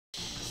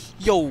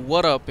Yo,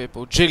 what up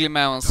people, Jiggly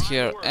Melons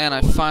here, and I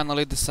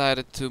finally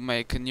decided to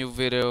make a new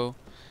video.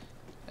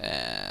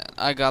 And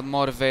I got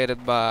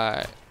motivated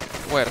by...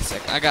 Wait a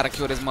sec, I gotta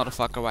kill this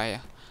motherfucker right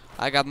here.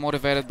 I got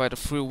motivated by the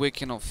free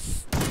weekend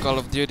of Call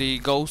of Duty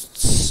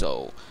Ghosts,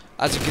 so...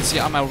 As you can see,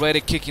 I'm already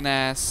kicking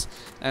ass,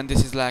 and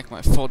this is like my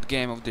 4th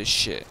game of this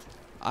shit.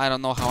 I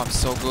don't know how I'm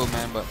so good,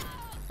 man, but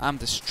I'm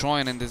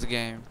destroying in this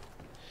game.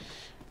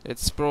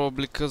 It's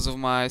probably because of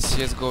my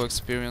CSGO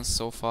experience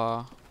so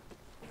far.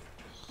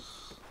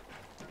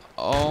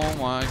 Oh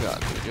my god,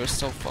 dude, you're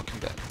so fucking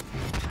dead.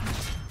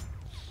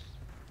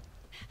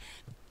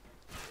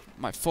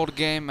 My 4th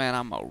game and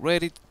I'm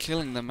already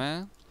killing them,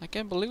 man. I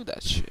can't believe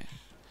that shit.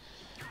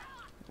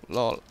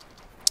 Lol.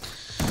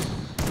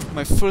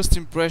 My first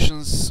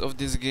impressions of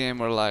this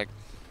game are like,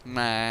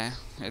 nah,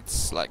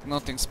 it's like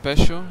nothing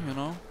special, you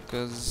know,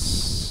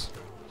 because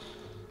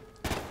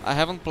I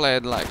haven't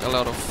played like a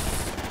lot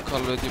of Call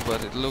of Duty,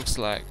 but it looks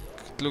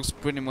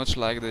pretty much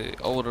like the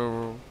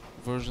older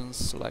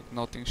versions, like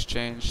nothing's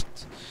changed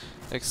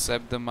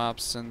except the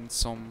maps and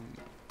some...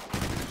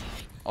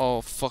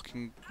 Oh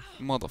fucking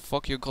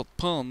motherfucker, you got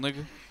pwned,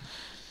 nigga.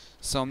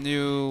 Some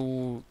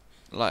new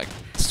like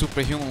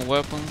superhuman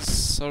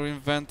weapons are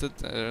invented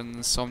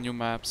and some new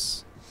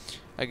maps.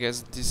 I guess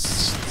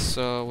this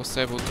was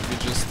able to be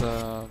just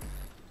a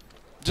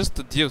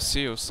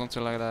DLC or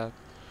something like that.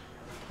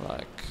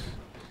 Like,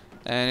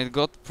 and it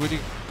got pretty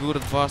good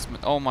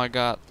advancement. Oh my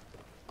god.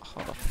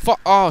 How the fuck?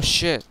 Oh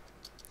shit.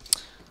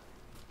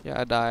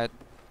 Yeah, I died.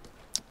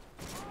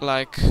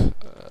 Like,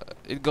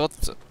 it got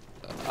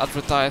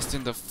advertised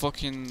in the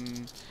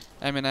fucking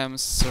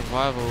Eminem's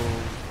Survival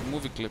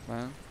movie clip,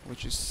 man.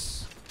 Which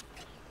is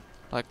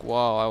like,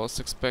 wow, I was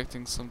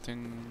expecting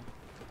something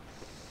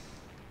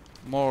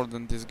more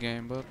than this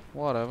game, but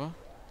whatever.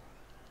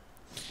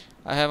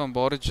 I haven't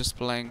bought it, just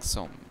playing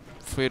some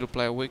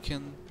free-to-play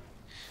weekend,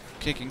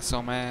 kicking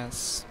some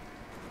ass.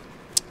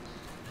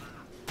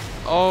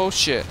 Oh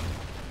shit.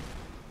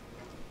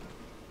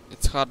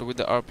 It's hard with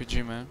the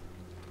RPG, man.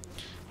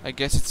 I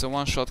guess it's a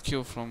one-shot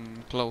kill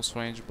from close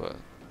range, but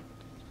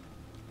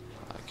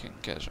I can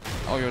catch him.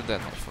 Oh, you're dead,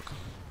 motherfucker.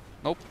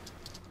 Nope.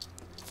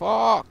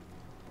 Fuck!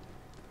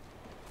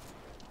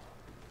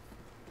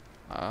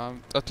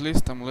 At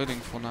least I'm leading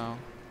for now.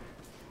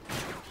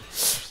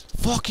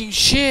 Fucking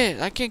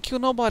shit! I can't kill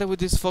nobody with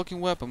this fucking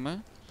weapon,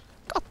 man.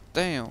 God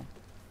damn.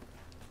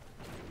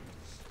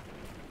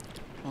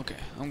 Okay,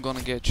 I'm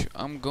gonna get you.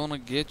 I'm gonna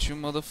get you,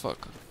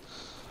 motherfucker.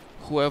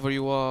 Whoever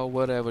you are,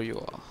 whatever you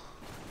are.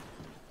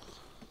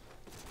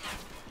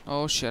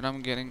 Oh shit,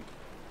 I'm getting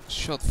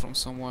shot from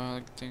somewhere,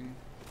 I think.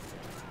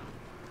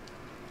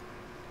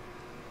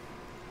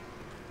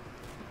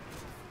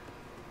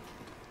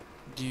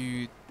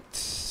 Dude,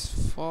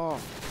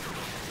 fuck.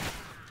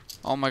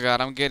 Oh my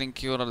god, I'm getting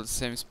killed at the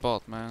same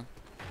spot, man.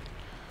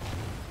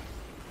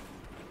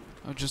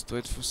 I'll just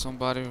wait for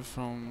somebody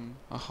from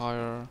a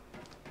higher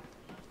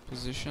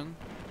position.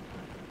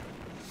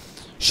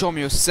 Show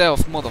me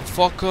yourself,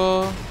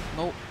 motherfucker!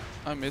 Nope,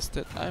 I missed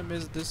it. I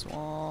missed this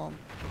one.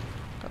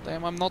 God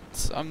damn, I'm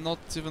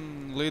not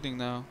even leading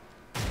now.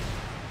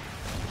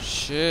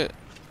 Shit.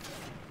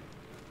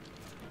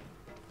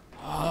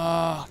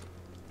 Ah.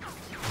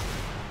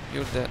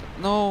 You're dead.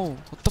 No,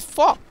 what the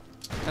fuck?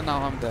 And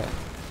now I'm dead.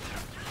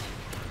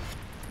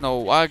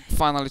 No, I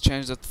finally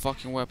changed that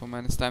fucking weapon,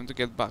 man. It's time to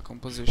get back on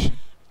position.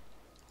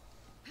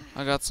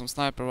 I got some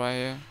sniper right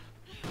here.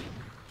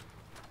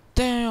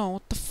 Damn,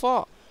 what the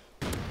fuck?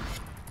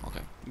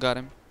 Okay, got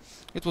him.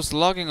 It was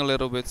lagging a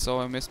little bit,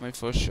 so I missed my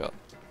first shot.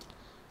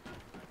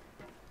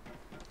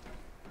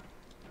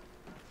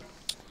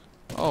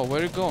 Oh,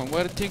 where you going?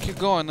 Where do you think you're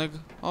going, nigga?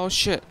 Oh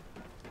shit.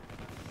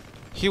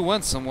 He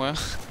went somewhere.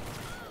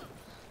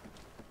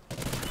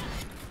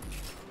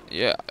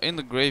 Yeah, in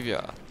the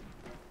graveyard.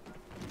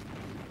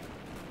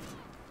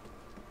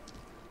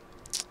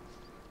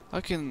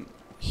 I can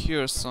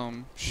hear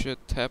some shit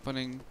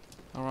happening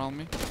around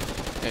me.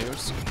 Yeah,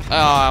 yours.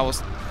 Ah, I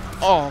was...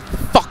 Oh,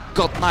 fuck!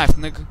 Got knifed,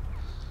 nigga.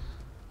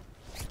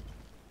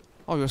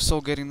 Oh, you're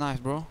so getting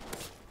knifed, bro.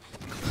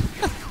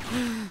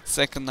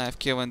 Second knife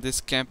kill and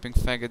this camping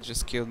faggot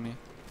just killed me.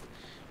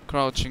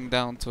 Crouching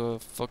down to a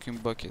fucking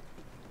bucket.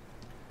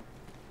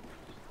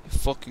 You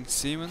fucking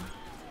seaman.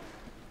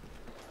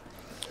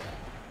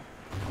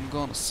 I'm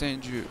gonna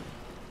send you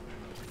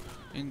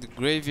in the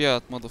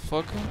graveyard,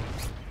 motherfucker.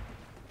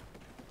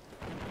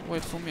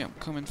 Wait for me, I'm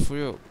coming for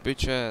you,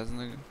 bitch ass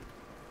nigga.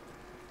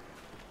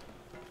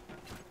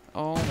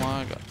 Oh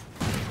my god.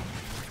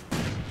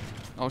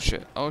 Oh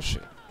shit, oh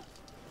shit.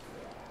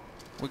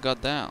 We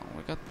got down,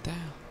 we got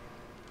down.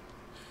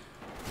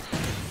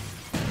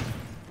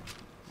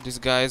 This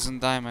guy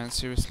isn't dying, man,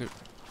 seriously.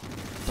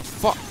 What the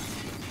fuck?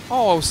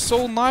 Oh, I was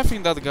so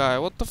knifing that guy,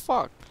 what the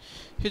fuck?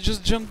 He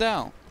just jumped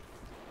down.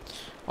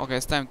 Okay,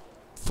 it's time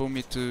for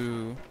me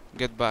to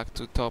get back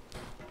to top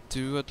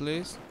 2 at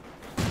least.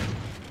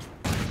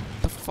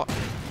 The fuck?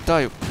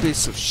 Die, you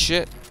piece of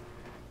shit.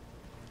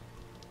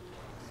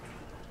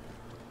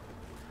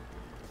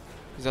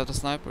 Is that a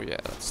sniper? Yeah,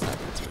 that's a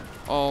sniper too.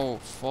 Oh,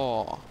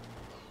 fuck.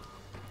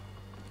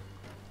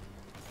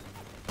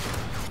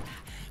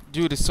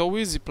 Dude, it's so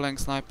easy playing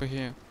sniper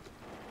here.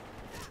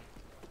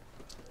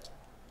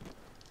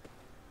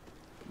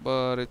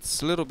 But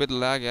it's a little bit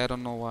laggy, I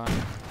don't know why.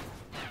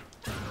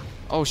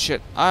 Oh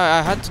shit,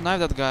 I had to knife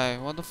that guy.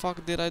 What the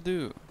fuck did I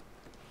do?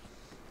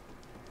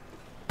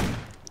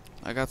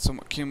 I got some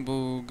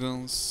akimbo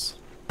guns.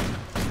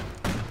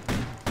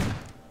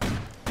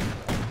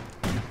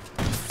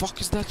 The fuck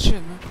is that shit,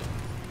 man?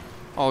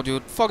 Oh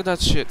dude, fuck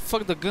that shit.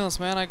 Fuck the guns,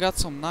 man. I got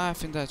some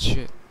knife in that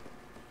shit.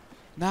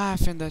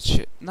 Knife in that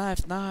shit.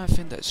 Knife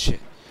in that shit.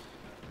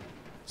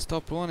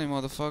 Stop running,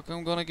 motherfucker.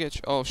 I'm gonna get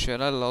you. Oh shit,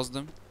 I lost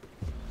them.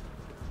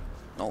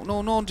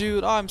 No,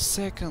 dude. I'm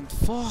second.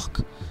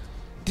 Fuck.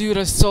 Dude,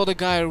 I saw the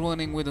guy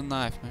running with a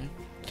knife, man.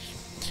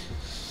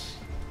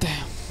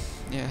 Damn.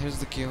 Yeah, here's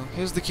the kill.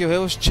 Here's the kill. He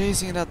was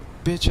chasing that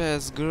bitch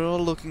ass girl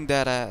looking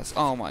that ass.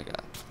 Oh my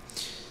god.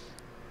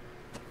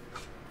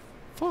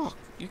 Fuck.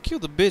 You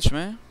killed the bitch,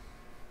 man.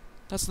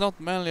 That's not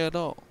manly at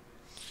all.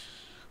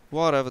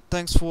 Whatever.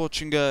 Thanks for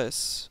watching,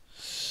 guys.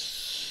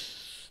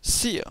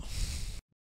 See ya.